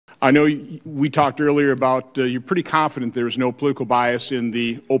I know we talked earlier about you're pretty confident there was no political bias in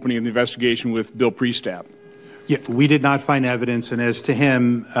the opening of the investigation with Bill Priestap. Yeah, we did not find evidence, and as to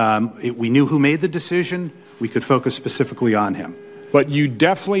him, we knew who made the decision. We could focus specifically on him. But you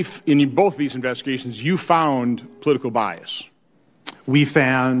definitely, in both these investigations, you found political bias. We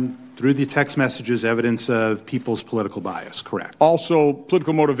found, through the text messages, evidence of people's political bias, correct. Also,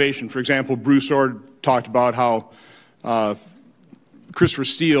 political motivation. For example, Bruce Ord talked about how Christopher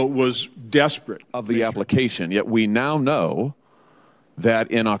Steele was desperate of the application, yet we now know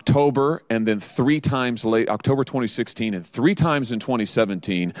that in October and then 3 times late, October 2016 and 3 times in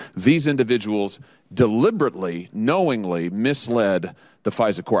 2017, these individuals deliberately, knowingly misled the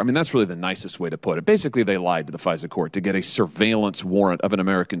FISA court. I mean, that's really the nicest way to put it. Basically, they lied to the FISA court to get a surveillance warrant of an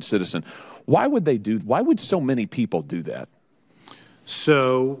American citizen. Why would so many people do that?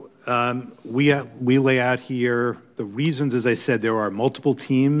 So we lay out here the reasons. As I said, there are multiple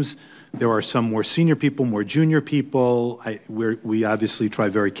teams. There are some more senior people, more junior people. We obviously try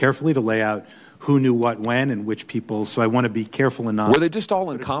very carefully to lay out who knew what when and which people. So I want to be careful and not. Were they just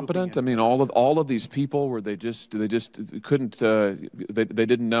all incompetent? I mean, all of these people, were they just couldn't they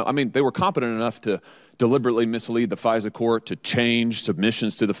didn't know? I mean, they were competent enough to deliberately mislead the FISA court, to change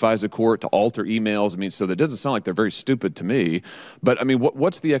submissions to the FISA court, to alter emails. I mean, so that doesn't sound like they're very stupid to me. But I mean,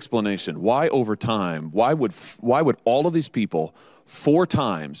 what's the explanation? Why over time? Why would all of these people 4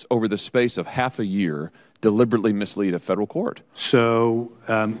 times over the space of half a year deliberately mislead a federal court? So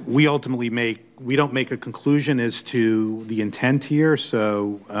we ultimately we don't make a conclusion as to the intent here.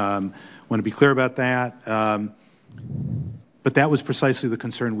 So I want to be clear about that. But that was precisely the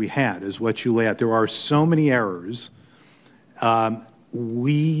concern we had, is what you lay out. There are so many errors.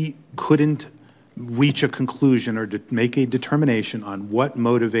 We couldn't reach a conclusion or to make a determination on what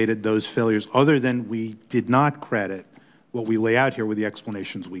motivated those failures, other than we did not credit what we lay out here with the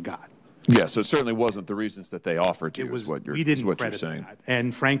explanations we got. Yeah, so it certainly wasn't the reasons that they offered to you, is what you're saying. That.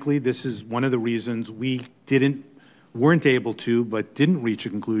 And frankly, this is one of the reasons we weren't able to, but didn't reach a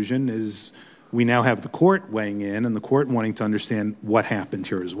conclusion, is we now have the court weighing in and the court wanting to understand what happened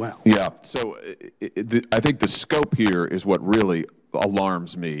here as well. Yeah, so I think the scope here is what really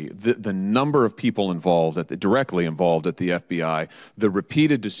alarms me. The number of people involved, directly involved at the FBI, the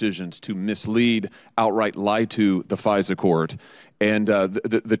repeated decisions to mislead, outright lie to the FISA court, and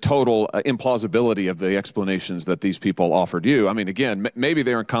the total implausibility of the explanations that these people offered you. I mean, again, maybe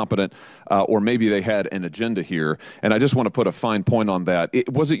they're incompetent or maybe they had an agenda here, and I just want to put a fine point on that.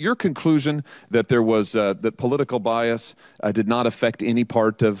 Was it your conclusion that there was that political bias did not affect any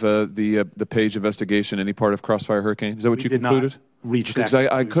part of the Page investigation, any part of Crossfire Hurricane? Is that what you concluded? Because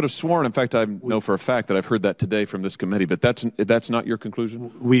I could have sworn, in fact, I know for a fact that I've heard that today from this committee, but that's not your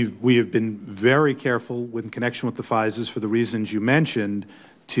conclusion? We have been very careful in connection with the FISAs for the reasons you mentioned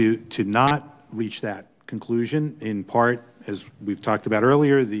to not reach that conclusion, in part, as we've talked about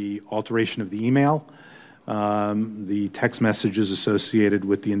earlier, the alteration of the email, the text messages associated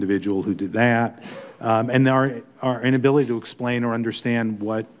with the individual who did that, and our inability to explain or understand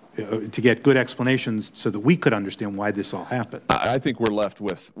to get good explanations so that we could understand why this all happened. I think we're left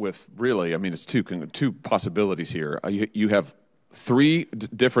with really, I mean, it's two possibilities here. You have 3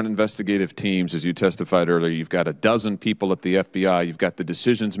 different investigative teams, as you testified earlier. You've got a dozen people at the FBI. You've got the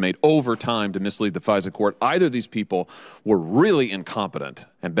decisions made over time to mislead the FISA court. Either these people were really incompetent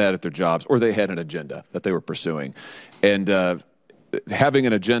and bad at their jobs, or they had an agenda that they were pursuing. And having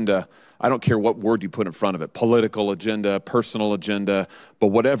an agenda, I don't care what word you put in front of it, political agenda, personal agenda, but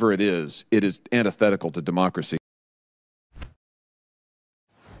whatever it is antithetical to democracy.